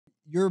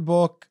your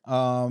book,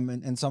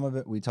 and some of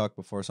it we talked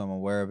before, so I'm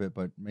aware of it,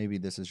 but maybe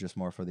this is just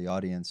more for the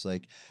audience.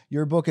 Like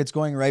your book, it's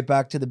going right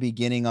back to the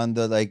beginning on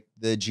the like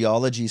the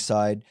geology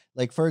side.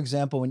 Like for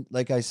example, when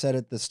like I said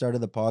at the start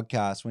of the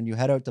podcast, when you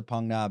head out to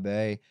Phang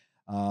Bay,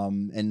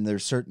 and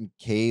there's certain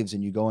caves,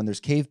 and you go and there's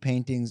cave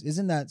paintings.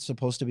 Isn't that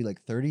supposed to be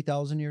like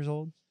 30,000 years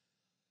old?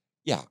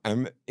 Yeah,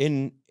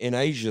 in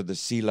Asia, the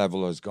sea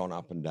level has gone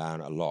up and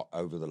down a lot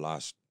over the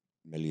last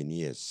million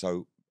years.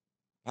 So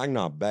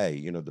Phang Bay,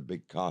 you know, the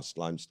big cast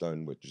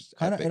limestone, which is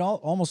Kind of, epic. it all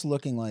almost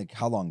looking like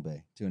Halong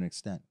Bay to an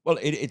extent. Well,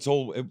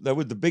 there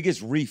was the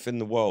biggest reef in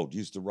the world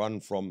used to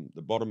run from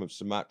the bottom of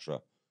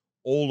Sumatra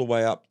all the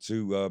way up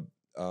to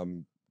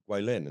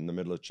Guilin in the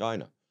middle of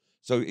China.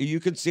 So you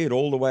can see it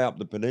all the way up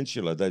the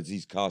peninsula. There's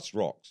these cast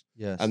rocks,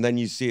 Yes, and then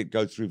you see it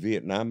go through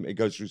Vietnam. It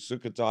goes through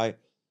Sukhothai,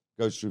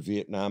 goes through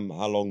Vietnam,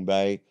 Halong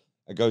Bay.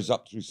 It goes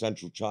up through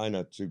central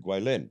China to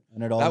Guilin.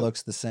 and it all That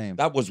looks the same.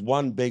 that was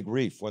one big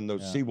reef when the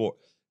Yeah. seawater.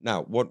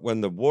 Now,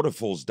 when the water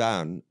falls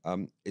down,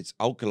 it's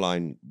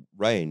alkaline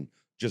rain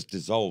just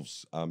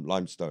dissolves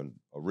limestone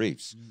or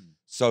reefs. Mm.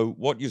 So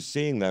what you're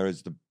seeing there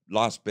is the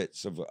last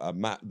bits of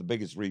the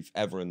biggest reef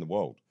ever in the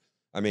world.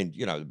 I mean,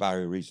 you know, the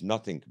barrier reef's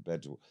nothing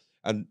compared to,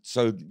 and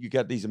so you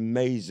get these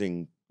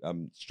amazing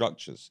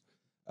structures.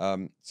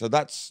 So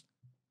that's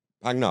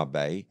Phang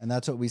Bay. And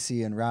that's what we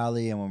see in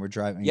Raleigh and when we're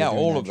driving. You're Yeah,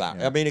 doing all that. of that.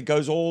 Yeah. I mean, it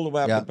goes all the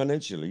way up the Yeah.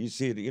 peninsula. You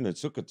see it, you know,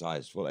 Sukhothai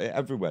is full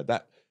everywhere.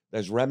 That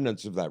there's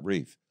remnants of that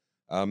reef.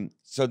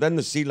 So then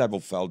the sea level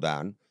fell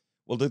down.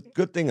 Well, the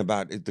good thing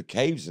about it, the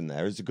caves in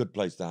there is a good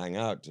place to hang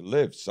out, to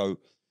live. So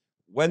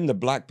when the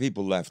black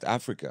people left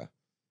Africa,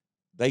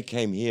 they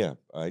came here.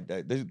 Right?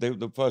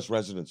 The first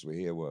residents were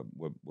here were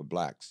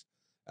blacks.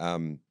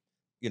 Um,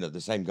 you know,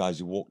 the same guys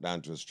who walked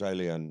down to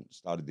Australia and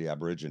started the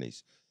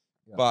Aborigines.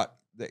 Yeah. But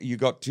you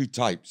got two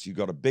types. You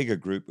got a bigger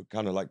group,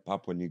 kind of like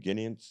Papua New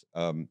Guineans,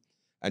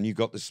 and you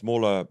got the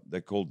smaller.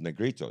 They're called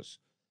negritos,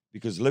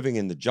 because living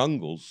in the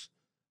jungles,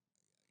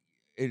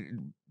 it,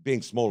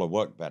 being smaller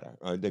worked better.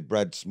 They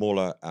bred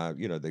smaller.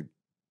 You know, they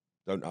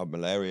don't have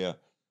malaria.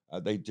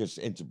 They just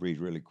interbreed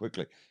really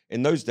quickly.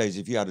 In those days,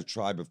 if you had a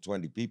tribe of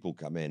 20 people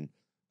come in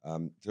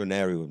to an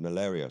area with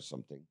malaria or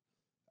something,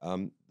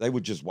 they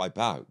would just wipe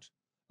out,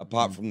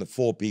 apart Mhm. from the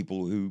 4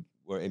 people who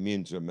were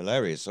immune to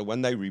malaria. So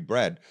when they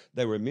rebred,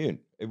 they were immune.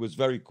 It was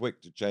very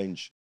quick to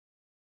change